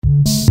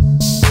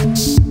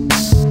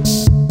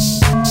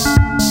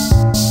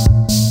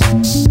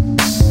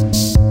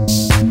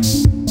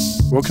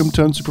Welcome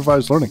to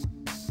Unsupervised Learning.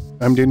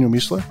 I'm Daniel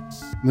Miessler,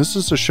 and this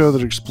is a show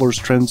that explores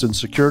trends in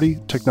security,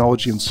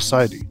 technology, and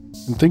society,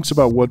 and thinks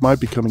about what might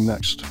be coming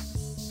next.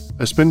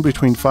 I spend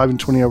between 5 and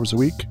 20 hours a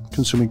week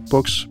consuming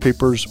books,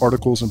 papers,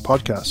 articles, and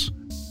podcasts,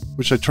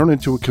 which I turn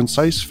into a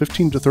concise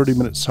 15 to 30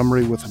 minute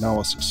summary with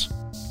analysis.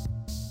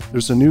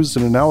 There's a news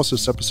and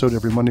analysis episode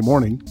every Monday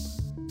morning,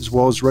 as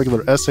well as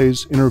regular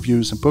essays,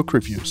 interviews, and book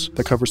reviews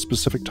that cover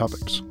specific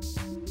topics.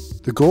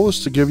 The goal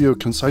is to give you a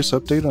concise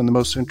update on the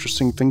most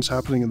interesting things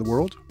happening in the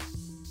world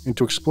and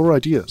to explore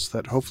ideas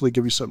that hopefully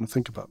give you something to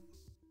think about.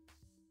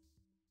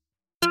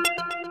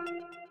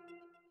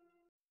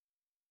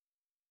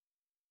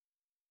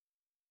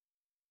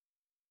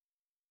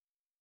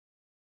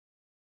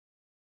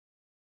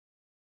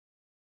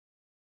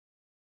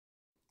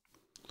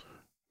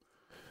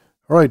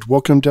 All right,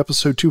 welcome to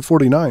episode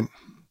 249.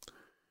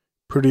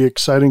 Pretty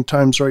exciting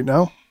times right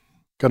now.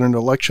 Got an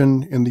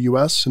election in the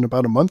US in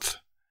about a month.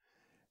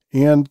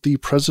 And the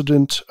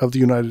President of the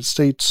United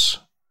States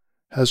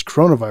has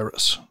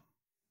coronavirus.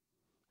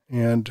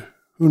 And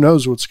who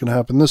knows what's going to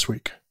happen this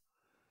week.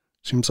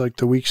 Seems like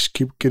the weeks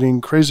keep getting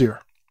crazier.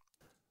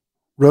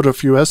 Wrote a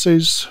few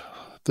essays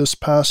this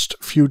past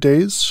few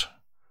days.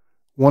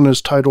 One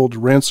is titled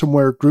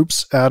Ransomware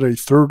Groups Add a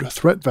Third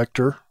Threat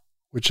Vector,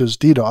 which is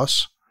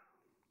DDoS.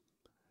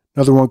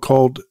 Another one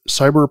called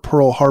Cyber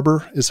Pearl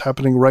Harbor is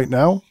happening right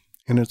now,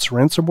 and it's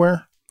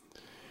ransomware.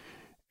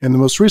 And the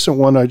most recent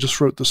one I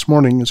just wrote this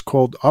morning is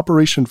called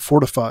Operation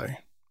Fortify,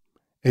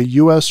 a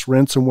U.S.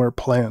 ransomware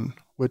plan,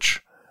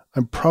 which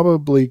I'm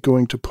probably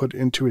going to put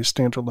into a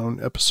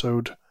standalone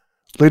episode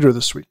later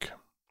this week.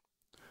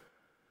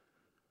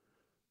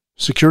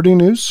 Security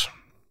news.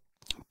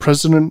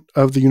 President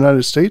of the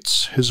United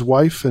States, his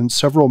wife, and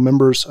several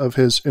members of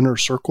his inner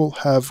circle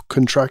have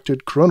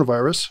contracted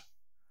coronavirus.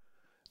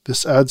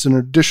 This adds an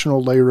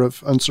additional layer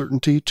of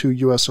uncertainty to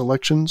U.S.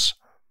 elections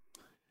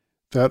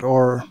that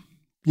are,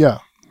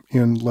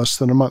 in less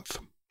than a month.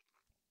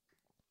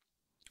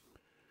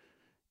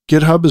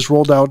 GitHub has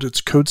rolled out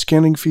its code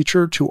scanning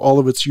feature to all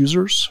of its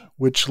users,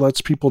 which lets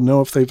people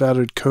know if they've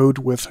added code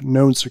with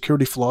known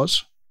security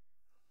flaws.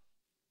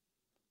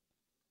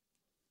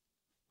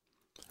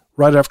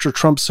 Right after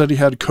Trump said he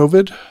had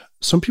COVID,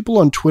 some people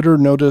on Twitter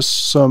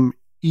noticed some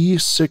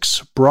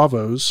E-6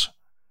 Bravos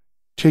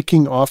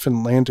taking off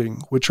and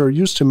landing, which are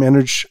used to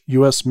manage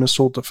U.S.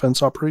 missile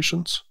defense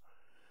operations.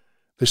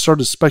 They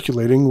started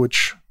speculating,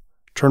 which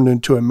turned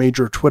into a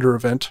major Twitter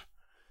event,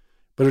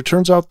 but it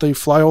turns out they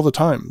fly all the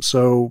time,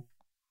 so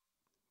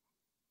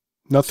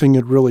nothing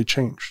had really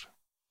changed.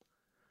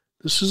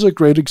 This is a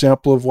great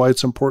example of why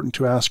it's important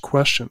to ask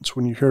questions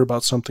when you hear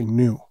about something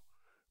new.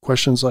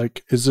 Questions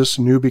like, is this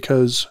new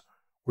because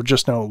we're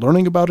just now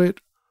learning about it,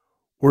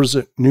 or is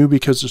it new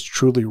because it's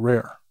truly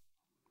rare?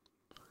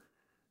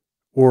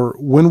 Or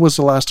when was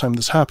the last time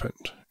this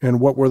happened, and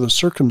what were the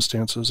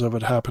circumstances of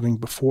it happening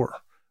before?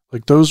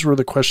 Like, those were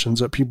the questions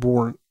that people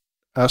weren't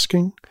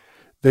asking.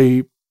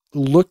 They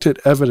looked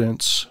at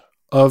evidence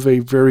of a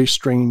very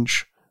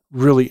strange,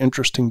 really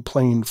interesting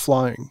plane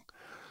flying.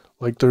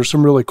 Like, there's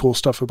some really cool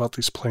stuff about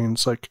these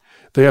planes. Like,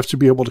 they have to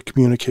be able to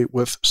communicate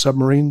with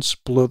submarines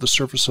below the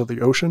surface of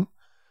the ocean.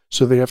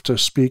 So they have to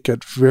speak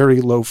at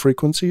very low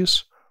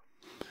frequencies.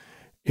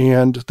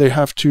 And they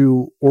have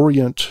to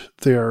orient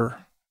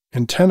their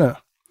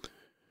antenna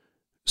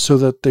so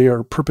that they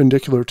are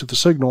perpendicular to the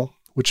signal,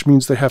 which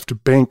means they have to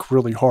bank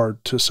really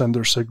hard to send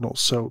their signals.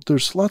 So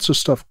there's lots of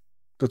stuff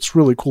that's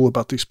really cool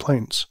about these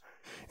planes.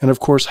 And of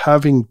course,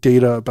 having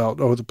data about,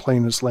 the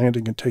plane is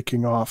landing and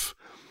taking off,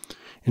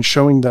 and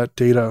showing that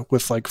data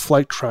with like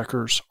flight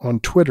trackers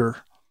on Twitter,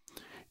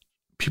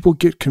 people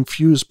get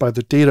confused by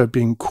the data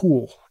being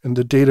cool and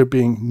the data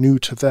being new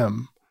to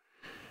them.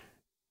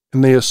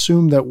 And they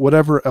assume that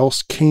whatever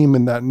else came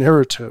in that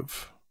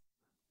narrative,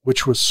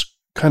 which was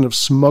kind of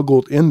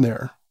smuggled in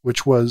there,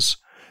 which was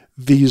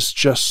these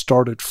just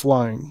started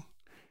flying.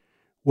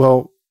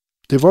 Well,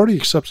 they've already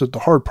accepted the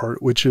hard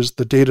part, which is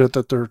the data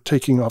that they're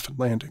taking off and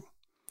landing.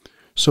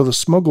 So the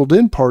smuggled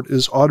in part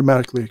is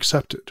automatically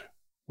accepted,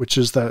 which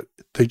is that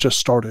they just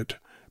started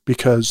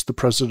because the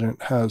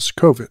president has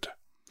COVID.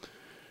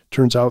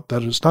 Turns out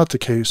that is not the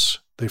case.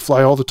 They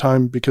fly all the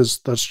time because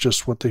that's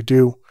just what they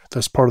do.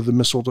 That's part of the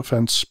missile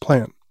defense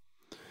plan.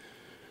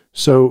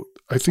 So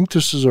I think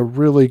this is a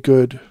really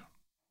good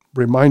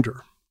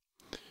reminder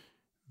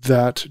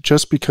that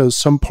just because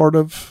some part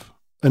of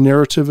a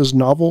narrative is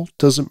novel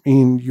doesn't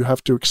mean you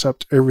have to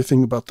accept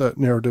everything about that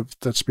narrative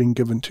that's being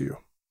given to you.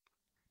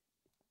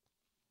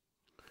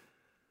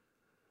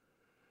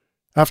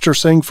 After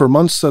saying for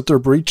months that their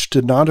breach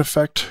did not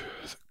affect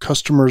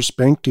customers'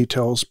 bank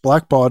details,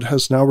 Blackbaud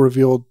has now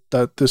revealed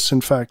that this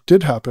in fact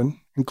did happen,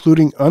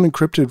 including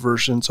unencrypted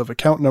versions of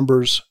account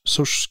numbers,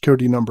 social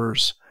security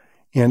numbers,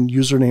 and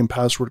username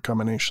password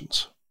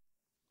combinations.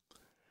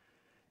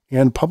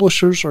 And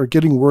publishers are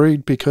getting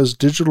worried because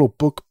digital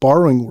book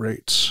borrowing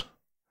rates.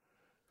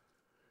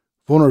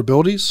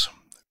 Vulnerabilities.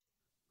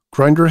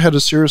 Grindr had a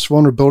serious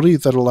vulnerability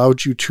that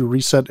allowed you to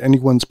reset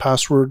anyone's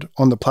password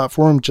on the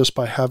platform just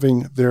by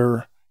having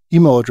their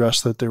email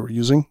address that they were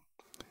using.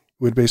 It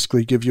would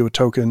basically give you a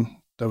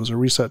token that was a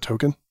reset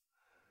token.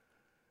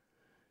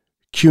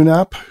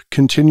 QNAP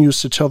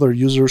continues to tell their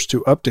users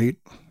to update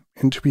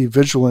and to be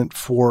vigilant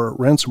for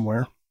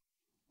ransomware,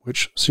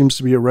 which seems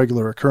to be a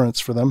regular occurrence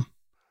for them.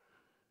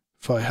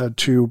 If I had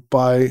to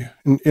buy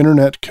an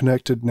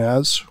internet-connected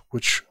NAS,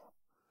 which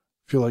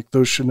I feel like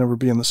those should never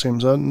be in the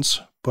same sentence,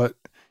 but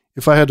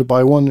if I had to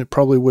buy one, it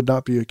probably would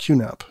not be a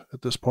QNAP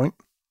at this point.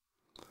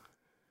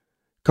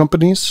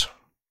 Companies.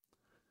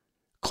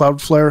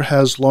 Cloudflare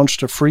has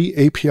launched a free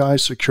API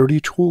security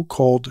tool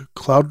called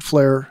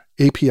Cloudflare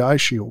API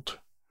Shield.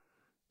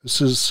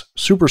 This is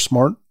super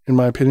smart, in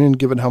my opinion,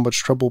 given how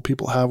much trouble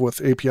people have with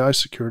API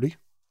security.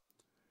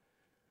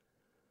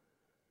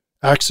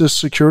 Axis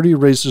Security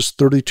raises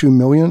 $32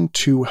 million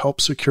to help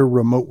secure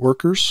remote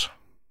workers.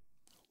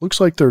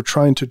 Looks like they're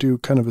trying to do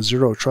kind of a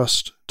zero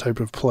trust type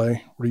of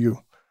play where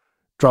you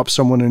drop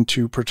someone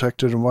into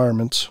protected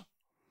environments.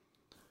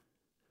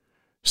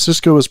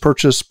 Cisco has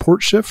purchased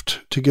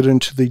PortShift to get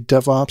into the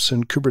DevOps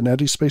and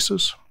Kubernetes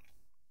spaces.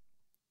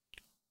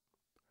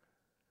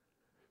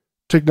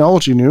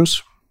 Technology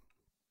news.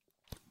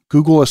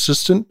 Google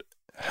Assistant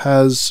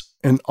has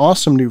an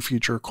awesome new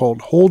feature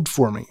called Hold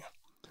For Me,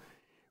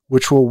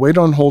 which will wait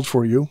on hold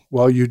for you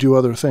while you do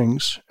other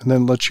things and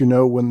then let you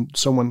know when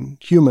someone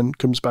human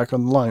comes back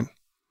on the line.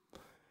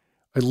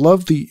 I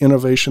love the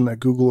innovation that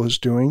Google is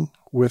doing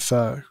with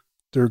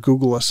their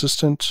Google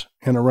Assistant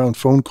and around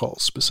phone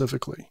calls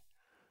specifically.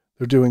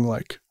 They're doing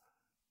like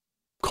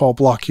call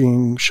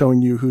blocking,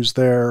 showing you who's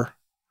there,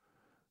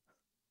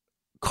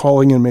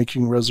 calling and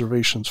making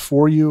reservations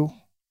for you.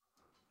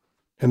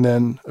 And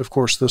then, of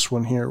course, this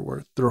one here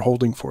where they're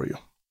holding for you.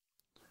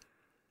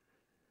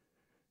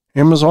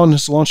 Amazon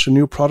has launched a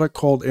new product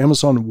called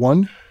Amazon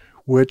One,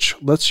 which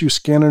lets you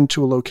scan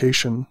into a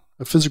location,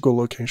 a physical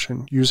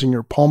location, using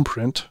your palm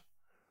print.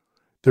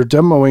 They're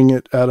demoing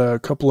it at a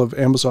couple of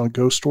Amazon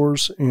Go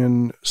stores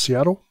in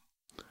Seattle,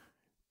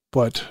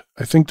 but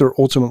I think they're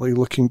ultimately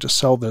looking to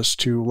sell this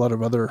to a lot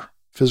of other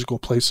physical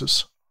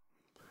places.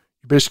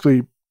 You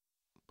basically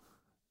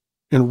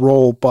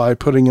enroll by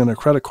putting in a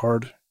credit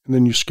card, and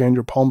then you scan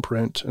your palm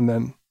print, and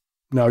then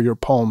now your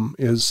palm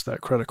is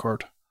that credit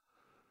card.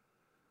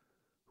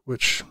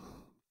 Which,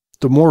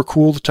 the more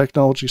cool the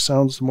technology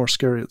sounds, the more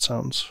scary it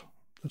sounds.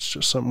 It's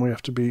just something we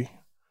have to be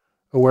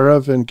aware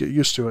of and get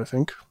used to, I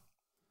think.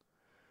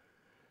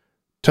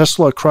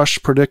 Tesla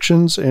crushed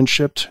predictions and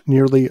shipped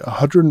nearly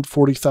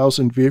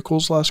 140,000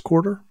 vehicles last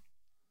quarter.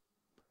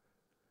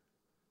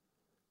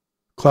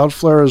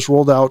 Cloudflare has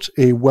rolled out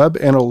a web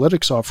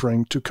analytics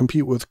offering to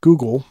compete with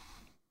Google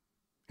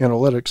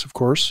Analytics, of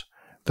course,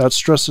 that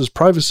stresses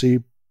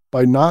privacy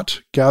by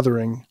not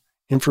gathering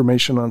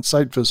information on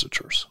site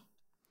visitors.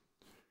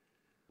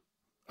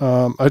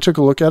 I took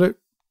a look at it.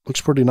 Looks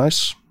pretty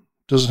nice.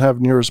 Doesn't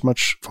have near as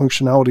much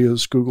functionality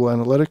as Google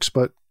Analytics,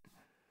 but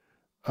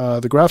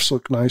the graphs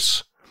look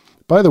nice.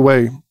 By the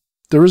way,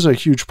 there is a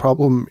huge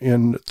problem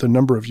in the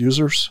number of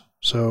users.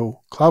 So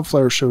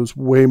Cloudflare shows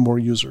way more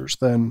users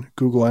than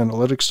Google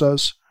Analytics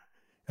does.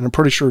 And I'm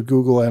pretty sure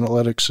Google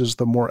Analytics is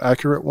the more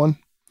accurate one.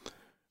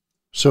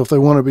 So if they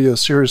want to be a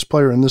serious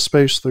player in this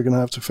space, they're going to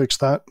have to fix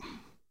that.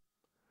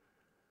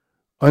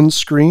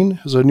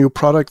 Unscreen is a new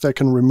product that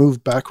can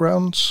remove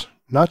backgrounds,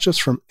 not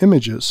just from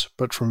images,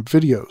 but from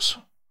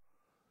videos.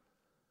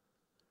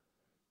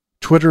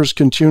 Twitter is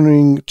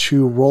continuing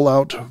to roll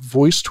out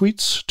voice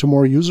tweets to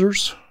more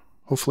users.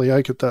 Hopefully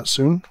I get that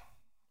soon.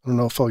 I don't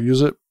know if I'll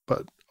use it,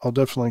 but I'll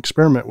definitely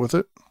experiment with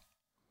it.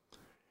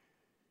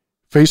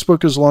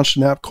 Facebook has launched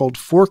an app called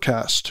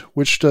Forecast,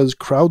 which does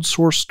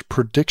crowdsourced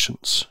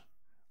predictions.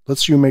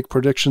 Lets you make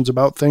predictions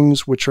about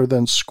things which are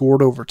then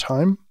scored over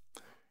time.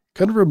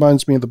 Kind of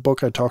reminds me of the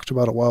book I talked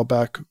about a while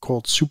back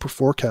called Super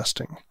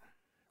Forecasting,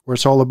 where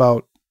it's all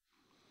about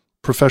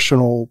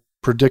professional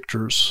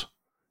predictors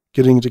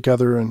getting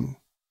together and,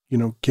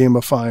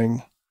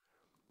 gamifying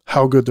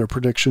how good their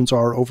predictions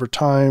are over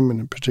time and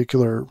in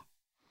particular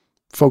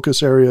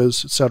focus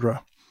areas,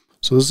 etc.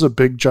 So this is a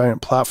big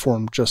giant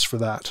platform just for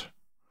that.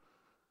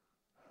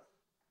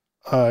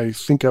 I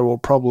think I will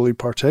probably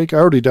partake. I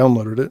already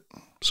downloaded it,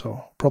 so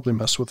I'll probably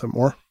mess with it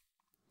more.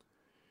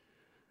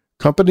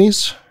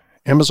 Companies.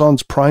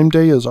 Amazon's Prime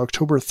Day is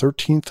October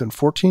 13th and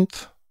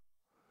 14th.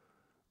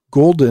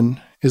 Golden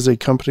is a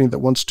company that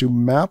wants to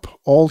map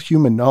all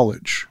human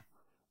knowledge,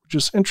 which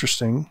is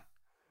interesting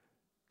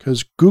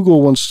because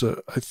Google wants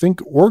to, I think,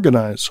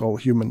 organize all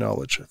human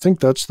knowledge. I think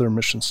that's their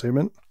mission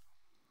statement.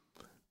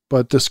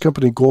 But this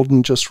company,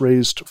 Golden, just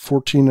raised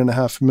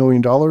 $14.5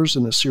 million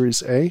in a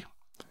Series A.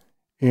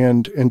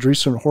 And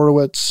Andreessen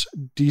Horowitz,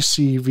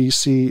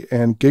 DCVC,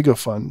 and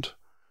GigaFund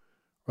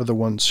are the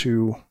ones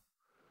who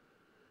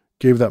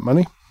gave that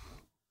money.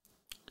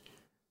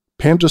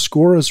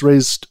 PandaScore has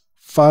raised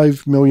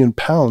 £5 million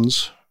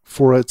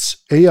for its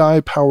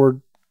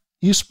AI-powered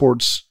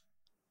esports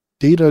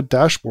data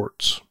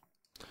dashboards.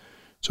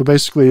 So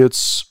basically,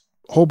 it's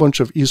a whole bunch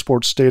of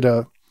esports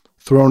data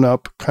thrown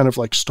up kind of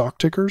like stock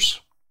tickers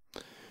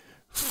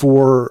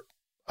for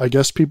I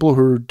guess people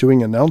who are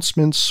doing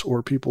announcements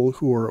or people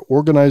who are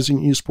organizing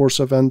esports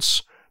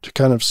events to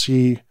kind of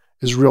see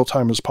as real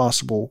time as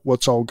possible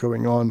what's all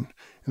going on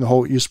in the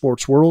whole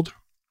esports world.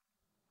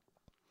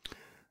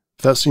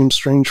 If that seems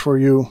strange for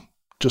you,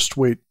 just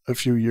wait a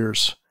few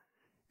years.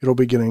 It'll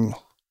be getting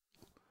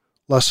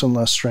less and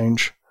less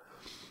strange.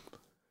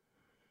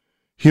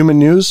 Human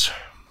news.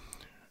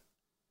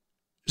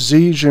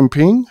 Xi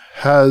Jinping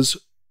has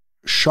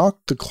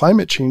shocked the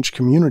climate change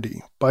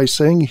community by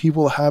saying he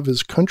will have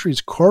his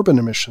country's carbon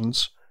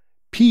emissions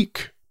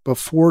peak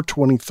before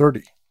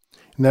 2030,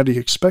 and that he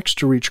expects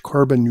to reach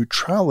carbon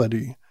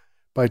neutrality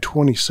by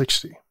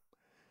 2060.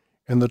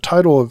 And the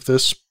title of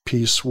this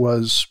piece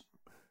was,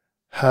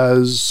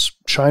 "Has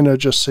China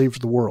Just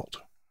Saved the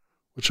World?"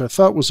 which I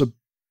thought was a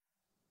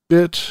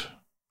bit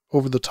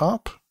over the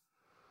top.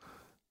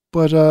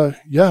 But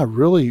yeah,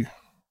 really,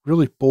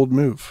 really bold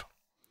move.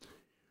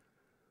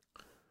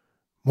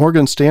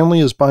 Morgan Stanley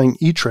is buying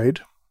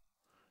E-Trade.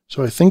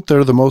 So I think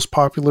they're the most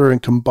popular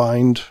and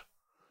combined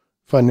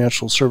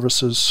financial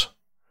services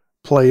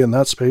play in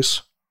that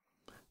space.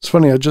 It's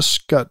funny, I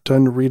just got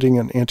done reading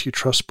an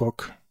antitrust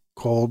book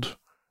called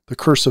The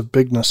Curse of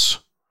Bigness,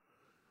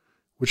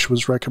 which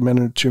was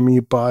recommended to me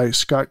by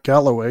Scott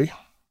Galloway,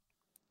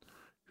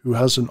 who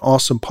has an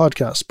awesome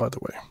podcast, by the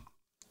way.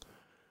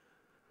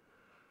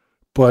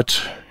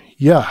 But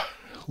yeah,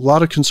 a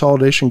lot of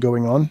consolidation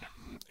going on.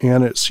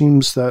 And it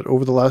seems that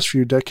over the last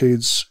few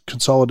decades,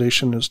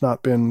 consolidation has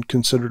not been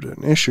considered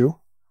an issue.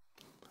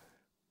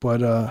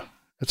 But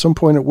at some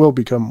point, it will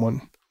become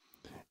one.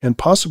 And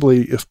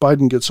possibly, if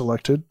Biden gets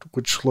elected,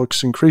 which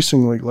looks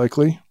increasingly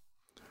likely,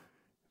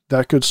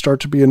 that could start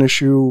to be an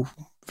issue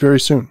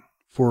very soon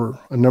for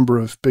a number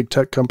of big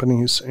tech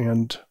companies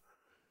and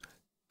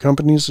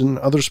companies in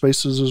other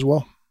spaces as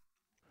well.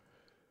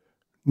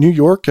 New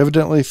York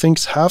evidently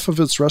thinks half of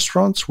its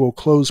restaurants will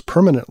close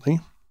permanently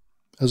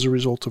as a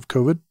result of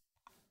COVID.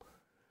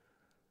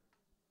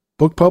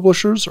 Book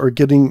publishers are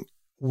getting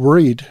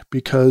worried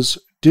because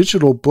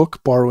digital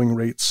book borrowing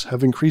rates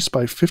have increased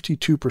by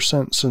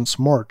 52% since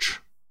March.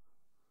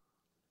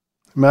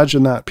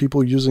 Imagine that,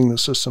 people using the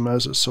system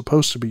as it's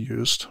supposed to be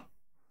used.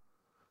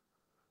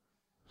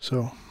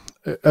 So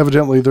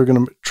evidently they're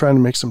going to try to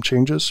make some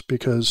changes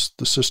because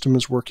the system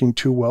is working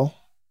too well.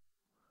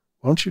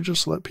 Why don't you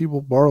just let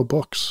people borrow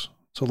books?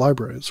 It's a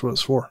library. That's what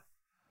it's for.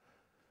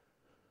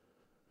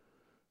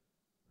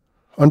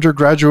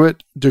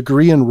 Undergraduate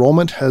degree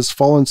enrollment has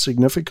fallen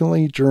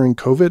significantly during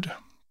COVID,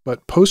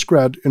 but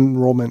postgrad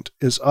enrollment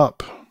is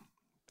up.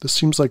 This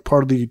seems like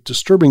part of the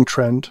disturbing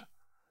trend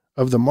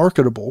of the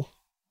marketable,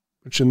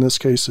 which in this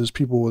case is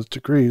people with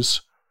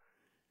degrees,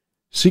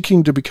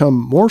 seeking to become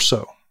more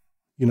so,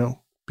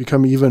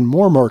 become even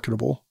more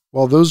marketable,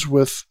 while those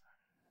with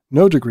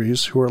no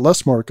degrees who are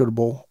less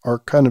marketable are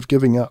kind of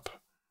giving up,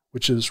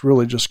 which is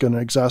really just going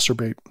to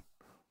exacerbate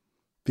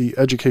the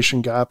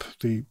education gap,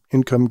 the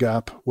income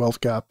gap,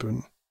 wealth gap,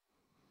 and,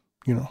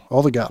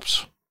 all the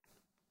gaps.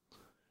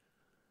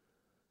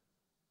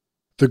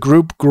 The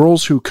group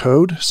Girls Who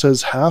Code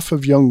says half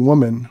of young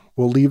women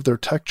will leave their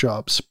tech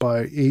jobs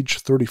by age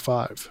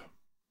 35.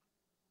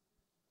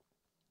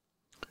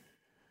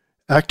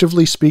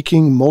 Actively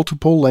speaking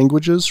multiple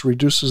languages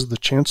reduces the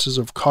chances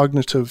of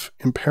cognitive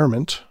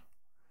impairment,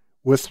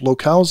 with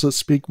locales that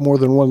speak more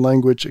than one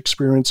language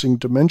experiencing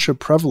dementia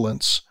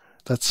prevalence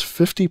that's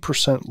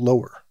 50%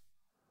 lower.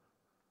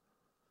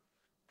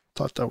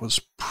 Thought that was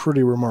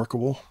pretty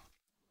remarkable.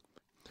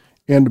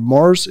 And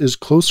Mars is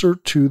closer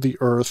to the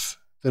Earth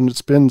than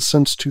it's been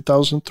since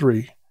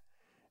 2003,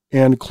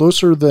 and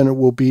closer than it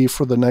will be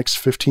for the next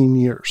 15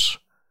 years.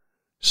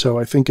 So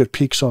I think it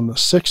peaks on the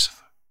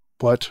 6th,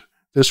 but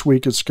this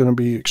week it's going to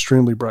be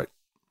extremely bright.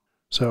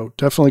 So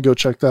definitely go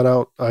check that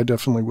out. I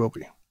definitely will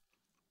be.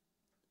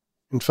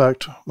 In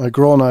fact, my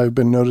girl and I have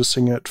been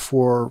noticing it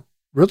for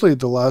really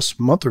the last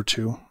month or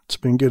two. It's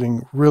been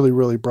getting really,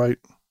 really bright.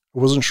 I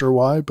wasn't sure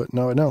why, but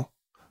now I know.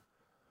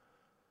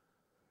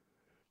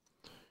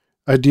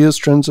 Ideas,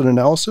 trends, and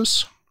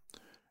analysis.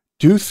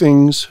 Do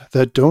things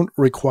that don't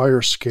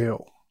require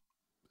scale.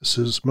 This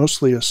is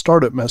mostly a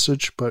startup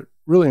message, but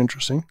really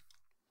interesting.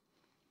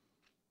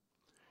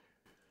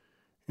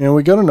 And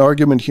we got an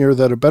argument here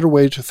that a better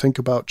way to think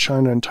about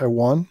China and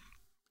Taiwan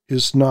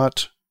is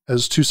not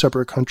as two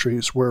separate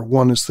countries where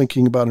one is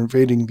thinking about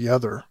invading the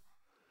other.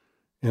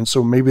 And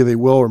so maybe they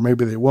will or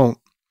maybe they won't.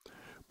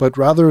 But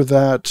rather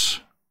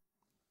that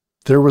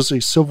there was a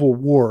civil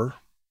war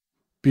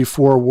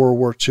before World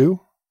War II,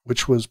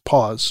 which was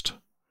paused.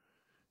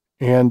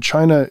 And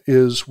China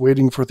is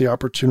waiting for the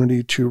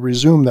opportunity to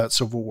resume that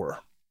civil war.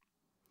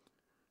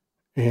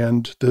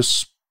 And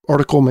this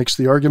article makes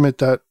the argument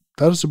that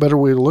that is a better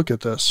way to look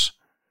at this,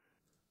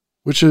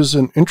 which is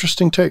an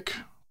interesting take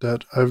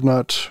that I've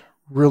not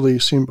really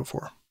seen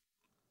before.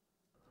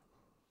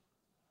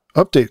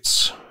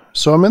 Updates.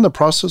 So I'm in the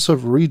process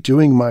of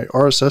redoing my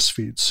RSS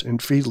feeds in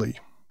Feedly.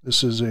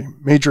 This is a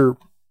major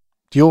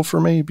deal for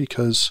me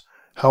because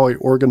how I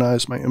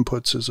organize my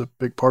inputs is a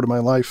big part of my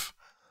life.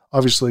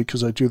 Obviously,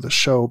 because I do the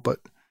show, but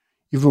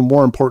even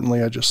more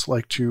importantly, I just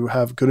like to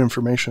have good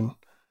information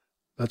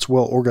that's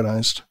well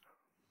organized.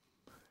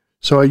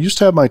 So I used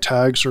to have my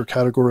tags or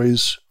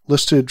categories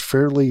listed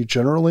fairly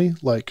generally,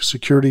 like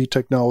security,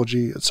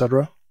 technology,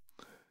 etc.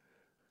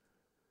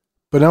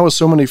 But now with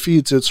so many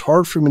feeds, it's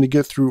hard for me to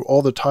get through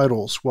all the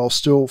titles while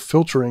still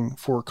filtering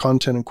for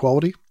content and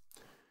quality.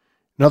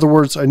 In other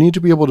words, I need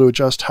to be able to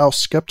adjust how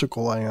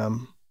skeptical I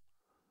am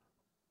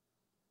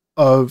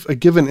of a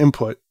given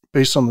input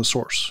based on the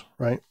source,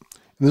 right?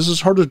 And this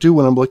is hard to do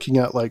when I'm looking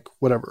at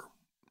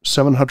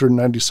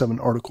 797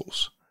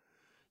 articles.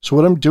 So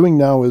what I'm doing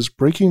now is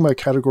breaking my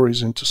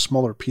categories into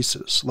smaller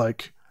pieces,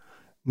 like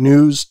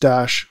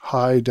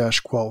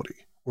news-high-quality,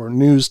 or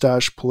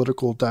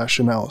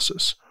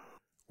news-political-analysis,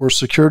 or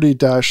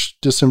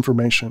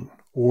security-disinformation,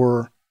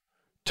 or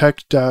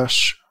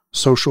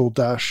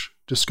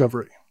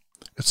tech-social-discovery,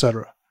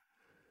 etc.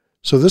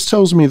 So this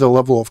tells me the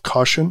level of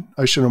caution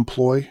I should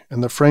employ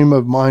and the frame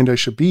of mind I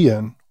should be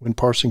in when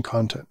parsing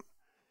content.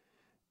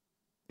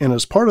 And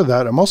as part of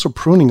that, I'm also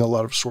pruning a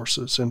lot of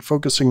sources and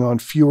focusing on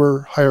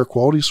fewer, higher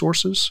quality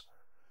sources.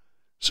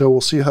 So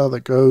we'll see how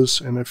that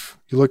goes. And if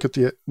you look at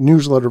the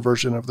newsletter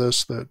version of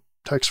this, the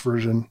text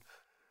version,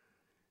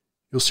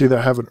 you'll see that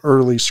I have an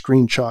early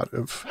screenshot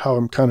of how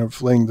I'm kind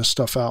of laying this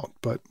stuff out.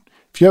 But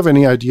if you have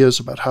any ideas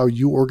about how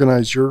you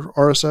organize your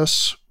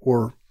RSS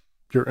or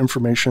your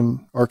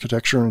information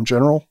architecture in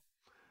general,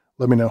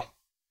 let me know.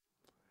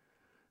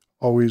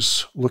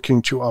 Always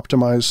looking to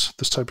optimize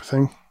this type of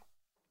thing.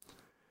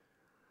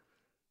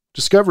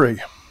 Discovery.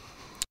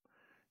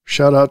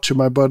 Shout out to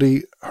my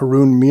buddy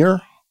Haroon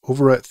Mir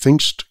over at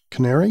Thinkst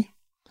Canary.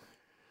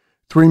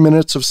 3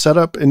 minutes of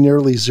setup and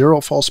nearly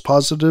 0 false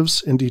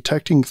positives in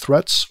detecting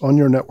threats on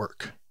your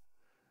network.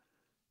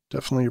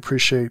 Definitely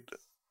appreciate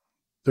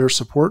their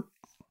support.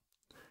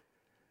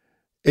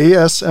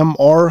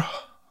 ASMR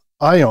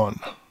Ion.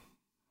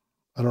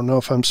 I don't know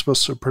if I'm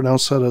supposed to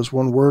pronounce that as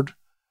one word.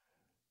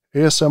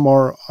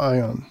 ASMR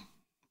Ion.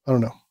 I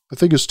don't know. I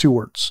think it's 2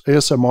 words.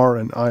 ASMR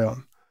and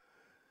Ion.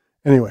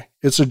 Anyway,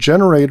 it's a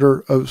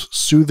generator of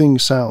soothing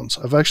sounds.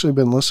 I've actually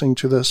been listening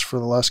to this for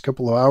the last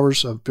couple of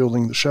hours of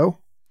building the show.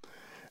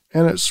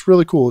 And it's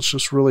really cool. It's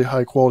just really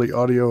high quality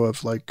audio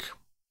of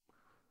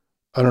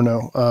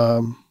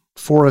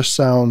forest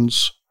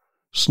sounds,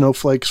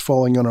 snowflakes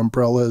falling on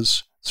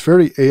umbrellas. It's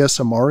very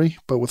ASMR-y,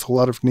 but with a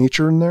lot of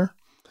nature in there.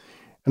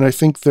 And I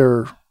think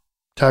their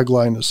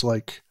tagline is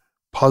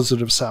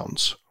positive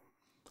sounds.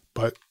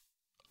 But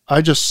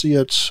I just see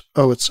it's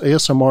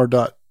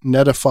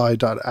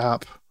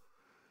asmr.netify.app.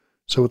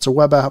 So it's a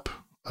web app.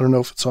 I don't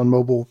know if it's on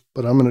mobile,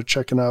 but I'm going to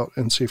check it out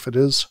and see if it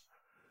is.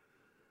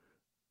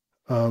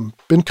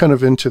 Been kind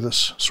of into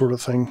this sort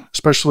of thing,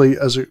 especially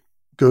as it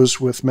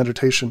goes with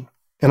meditation.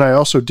 And I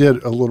also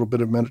did a little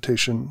bit of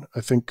meditation,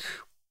 I think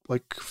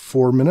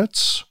 4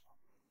 minutes,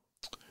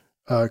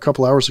 a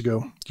couple hours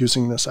ago,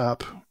 using this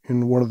app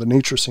in one of the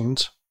nature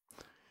scenes.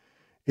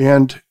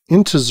 And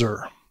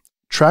Intezer.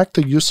 Track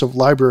the use of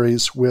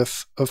libraries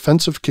with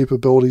offensive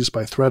capabilities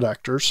by threat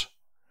actors.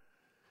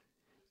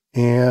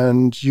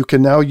 And you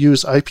can now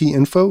use IP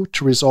info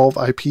to resolve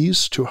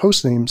IPs to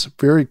host names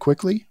very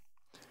quickly.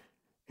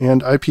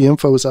 And IP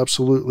info is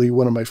absolutely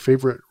one of my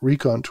favorite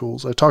recon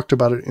tools. I talked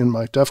about it in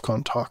my DEF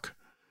CON talk.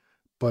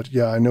 But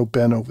yeah, I know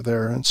Ben over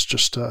there, and it's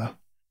just a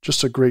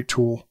great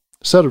tool.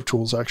 Set of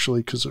tools,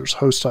 actually, because there's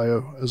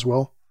Host.io as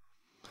well.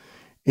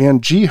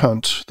 And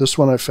gHunt, this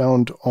one I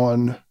found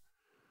on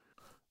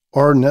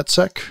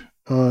rnetsec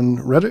on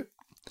Reddit.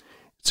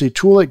 It's a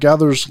tool that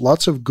gathers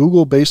lots of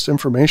Google-based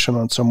information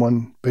on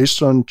someone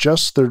based on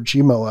just their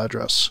Gmail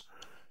address.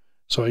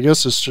 So I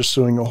guess it's just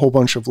doing a whole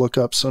bunch of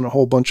lookups on a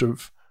whole bunch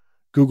of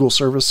Google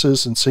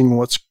services and seeing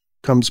what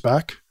comes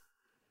back.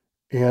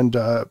 And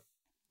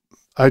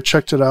I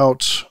checked it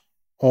out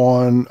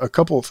on a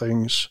couple of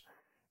things.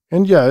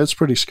 And yeah, it's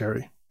pretty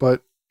scary,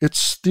 but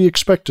it's the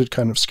expected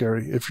kind of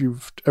scary. If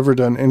you've ever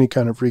done any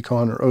kind of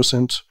recon or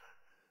OSINT,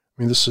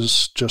 I mean, this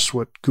is just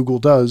what Google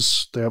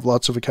does. They have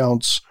lots of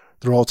accounts.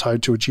 They're all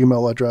tied to a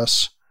Gmail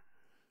address.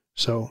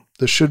 So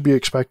this should be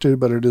expected,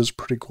 but it is a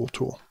pretty cool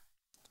tool.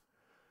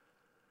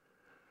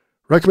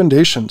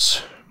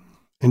 Recommendations.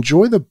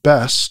 Enjoy the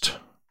best,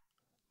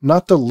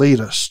 not the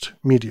latest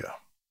media.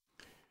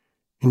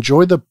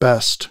 Enjoy the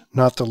best,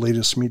 not the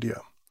latest media.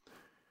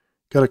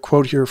 Got a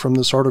quote here from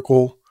this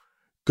article.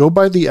 Go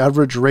by the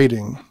average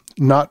rating,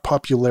 not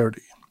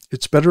popularity.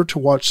 It's better to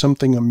watch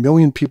something 1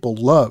 million people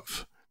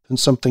love than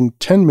something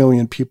 10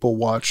 million people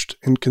watched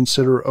and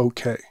consider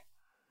okay.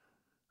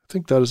 I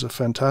think that is a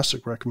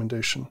fantastic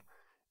recommendation.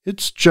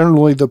 It's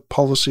generally the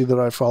policy that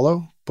I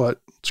follow,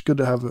 but it's good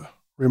to have a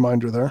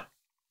reminder there.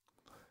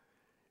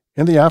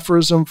 And the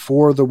aphorism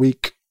for the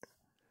week.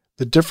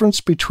 The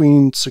difference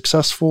between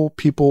successful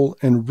people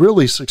and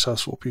really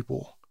successful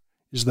people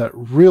is that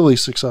really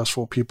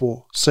successful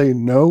people say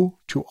no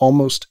to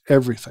almost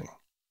everything.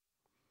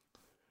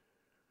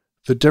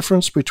 The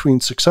difference between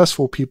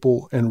successful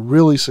people and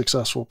really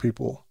successful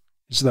people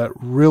is that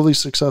really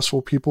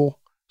successful people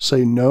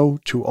say no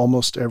to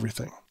almost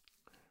everything.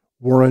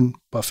 Warren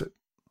Buffett.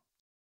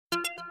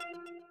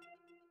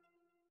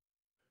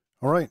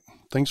 All right,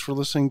 thanks for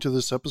listening to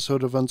this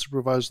episode of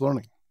Unsupervised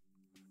Learning.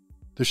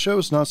 The show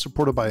is not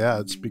supported by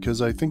ads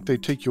because I think they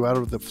take you out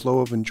of the flow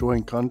of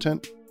enjoying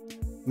content,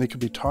 and they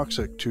can be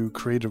toxic to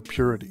creative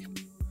purity.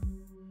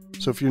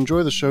 So if you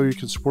enjoy the show, you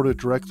can support it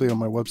directly on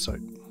my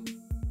website.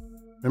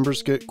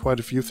 Members get quite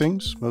a few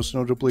things, most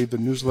notably the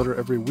newsletter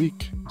every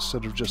week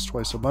instead of just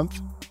twice a month.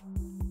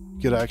 You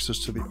get access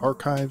to the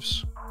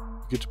archives.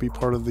 You get to be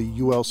part of the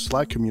UL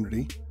Slack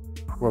community,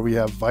 where we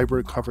have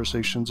vibrant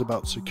conversations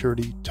about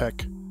security,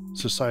 tech,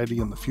 society,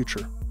 and the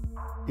future.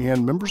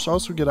 And members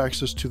also get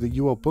access to the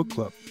UL Book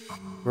Club,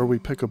 where we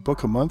pick a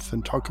book a month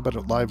and talk about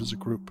it live as a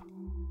group.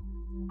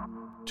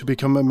 To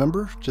become a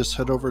member, just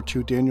head over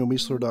to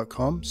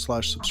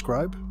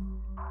danielmiessler.com/subscribe.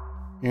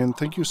 And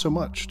thank you so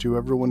much to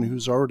everyone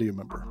who's already a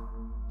member.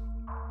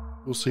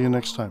 We'll see you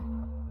next time.